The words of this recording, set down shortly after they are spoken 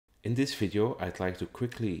In this video, I'd like to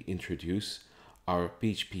quickly introduce our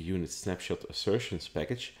phpunit-snapshot-assertions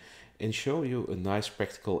package and show you a nice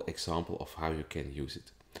practical example of how you can use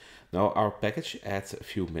it. Now, our package adds a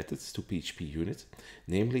few methods to phpunit,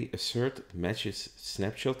 namely assert, matches,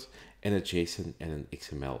 snapshot, and a JSON and an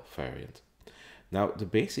XML variant. Now, the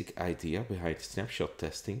basic idea behind snapshot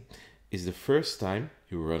testing is the first time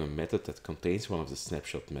you run a method that contains one of the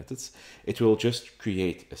snapshot methods, it will just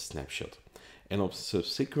create a snapshot. And on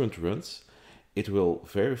subsequent runs, it will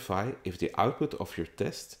verify if the output of your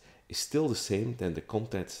test is still the same than the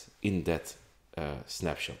contents in that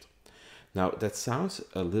snapshot. Now, that sounds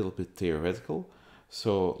a little bit theoretical,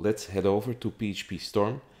 so let's head over to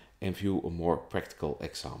Phpstorm and view a more practical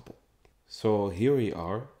example. So here we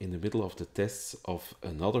are in the middle of the tests of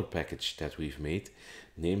another package that we've made,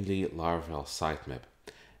 namely Larval Sitemap.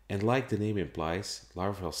 And like the name implies,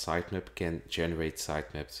 Larval Sitemap can generate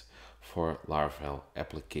sitemaps for Larval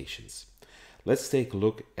applications. Let's take a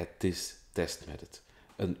look at this test method.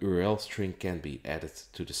 An URL string can be added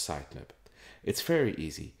to the sitemap. It's very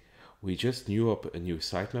easy. We just new up a new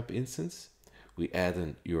sitemap instance, we add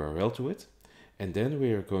an URL to it, and then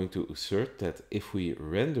we are going to assert that if we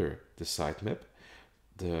render the sitemap,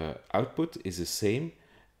 the output is the same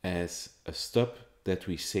as a stub that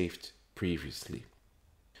we saved previously.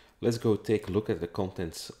 Let's go take a look at the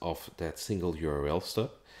contents of that single URL stub.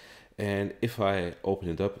 And if I open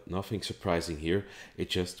it up, nothing surprising here. It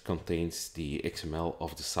just contains the XML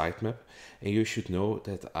of the sitemap. And you should know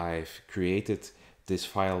that I've created this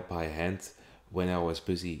file by hand when I was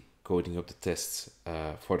busy coding up the tests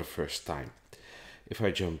for the first time. If I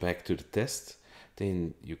jump back to the test,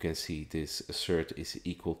 then you can see this assert is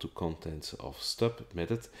equal to contents of stub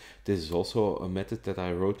method. This is also a method that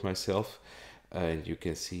I wrote myself. And you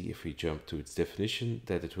can see if we jump to its definition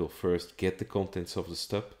that it will first get the contents of the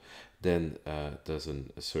stub, then does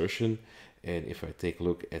an assertion. And if I take a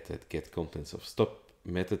look at that get contents of stub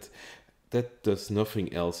method, that does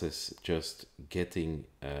nothing else as just getting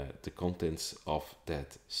the contents of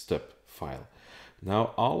that stub file.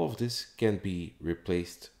 Now all of this can be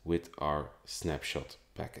replaced with our snapshot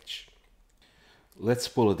package. Let's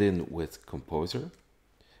pull it in with Composer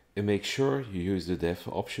and make sure you use the dev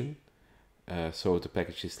option. So the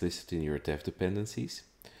package is listed in your dev dependencies.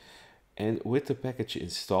 And with the package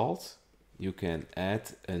installed, you can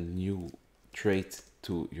add a new trait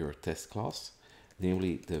to your test class,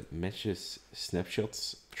 namely the matches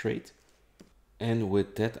snapshots trait. And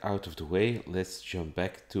with that out of the way, let's jump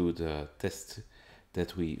back to the test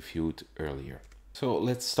that we viewed earlier. So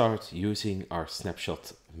let's start using our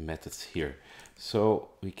snapshot methods here. So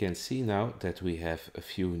we can see now that we have a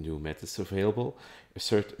few new methods available: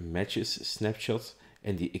 assert matches snapshot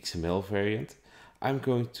and the XML variant. I'm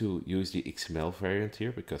going to use the XML variant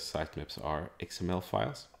here because sitemaps are XML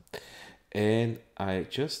files. And I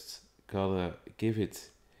just gotta give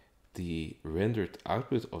it the rendered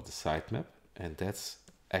output of the sitemap, and that's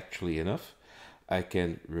actually enough. I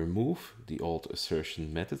can remove the old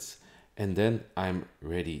assertion methods and then I'm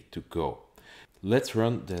ready to go. Let's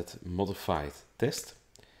run that modified test.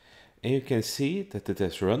 And you can see that it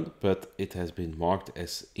has run, but it has been marked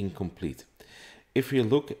as incomplete. If we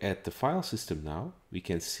look at the file system now, we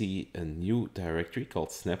can see a new directory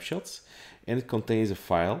called snapshots, and it contains a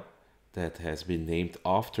file that has been named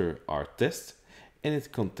after our test, and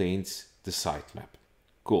it contains the sitemap.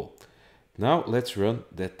 Cool. Now let's run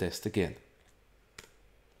that test again.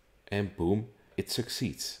 And boom, it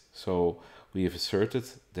succeeds. So we have asserted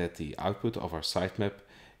that the output of our sitemap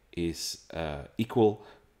is equal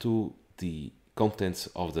to the contents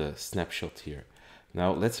of the snapshot here.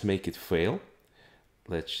 Now let's make it fail.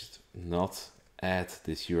 Let's not add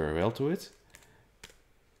this URL to it.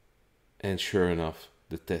 And sure enough,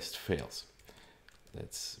 the test fails.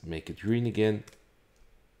 Let's make it green again.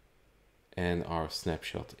 And our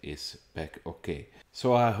snapshot is back okay.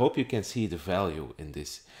 So I hope you can see the value in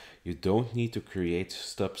this. You don't need to create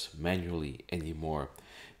stubs manually anymore.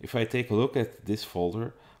 If I take a look at this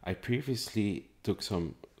folder, I previously took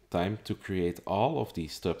some time to create all of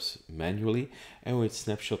these stubs manually, and with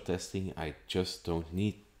snapshot testing I just don't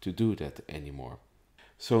need to do that anymore.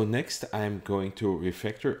 So next I'm going to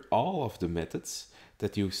refactor all of the methods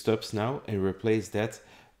that use stubs now and replace that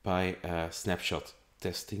by snapshot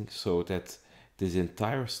testing so that this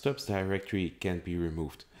entire stubs directory can be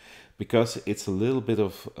removed. Because it's a little bit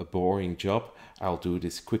of a boring job, I'll do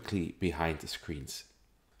this quickly behind the screens.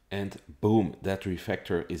 And boom, that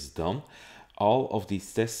refactor is done. All of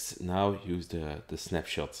these tests now use the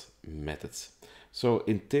snapshot methods. So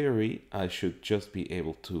in theory, I should just be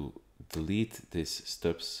able to delete this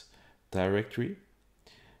stubs directory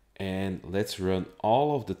And let's run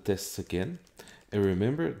all of the tests again. And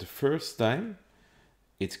remember, the first time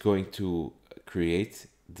it's going to create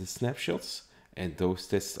the snapshots, and those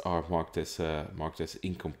tests are marked as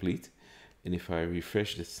incomplete. And if I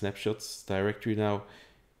refresh the snapshots directory now,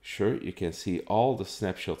 sure, you can see all the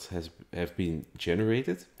snapshots have been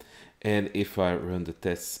generated. And if I run the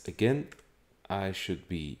tests again, I should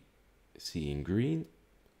be seeing green.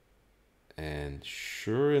 And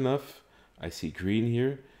sure enough, I see green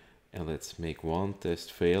here. And let's make one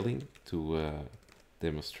test failing to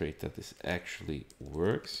demonstrate that this actually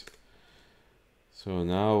works. So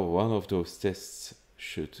now one of those tests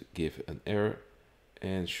should give an error,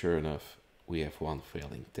 and sure enough, we have one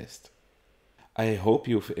failing test. I hope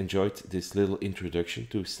you've enjoyed this little introduction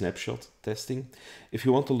to snapshot testing. If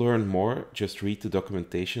you want to learn more, just read the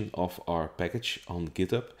documentation of our package on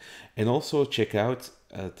GitHub, and also check out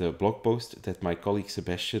the blog post that my colleague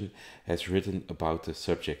Sebastian has written about the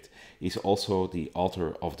subject. He's also the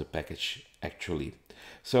author of the package, actually.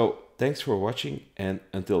 So thanks for watching, and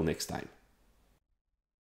until next time.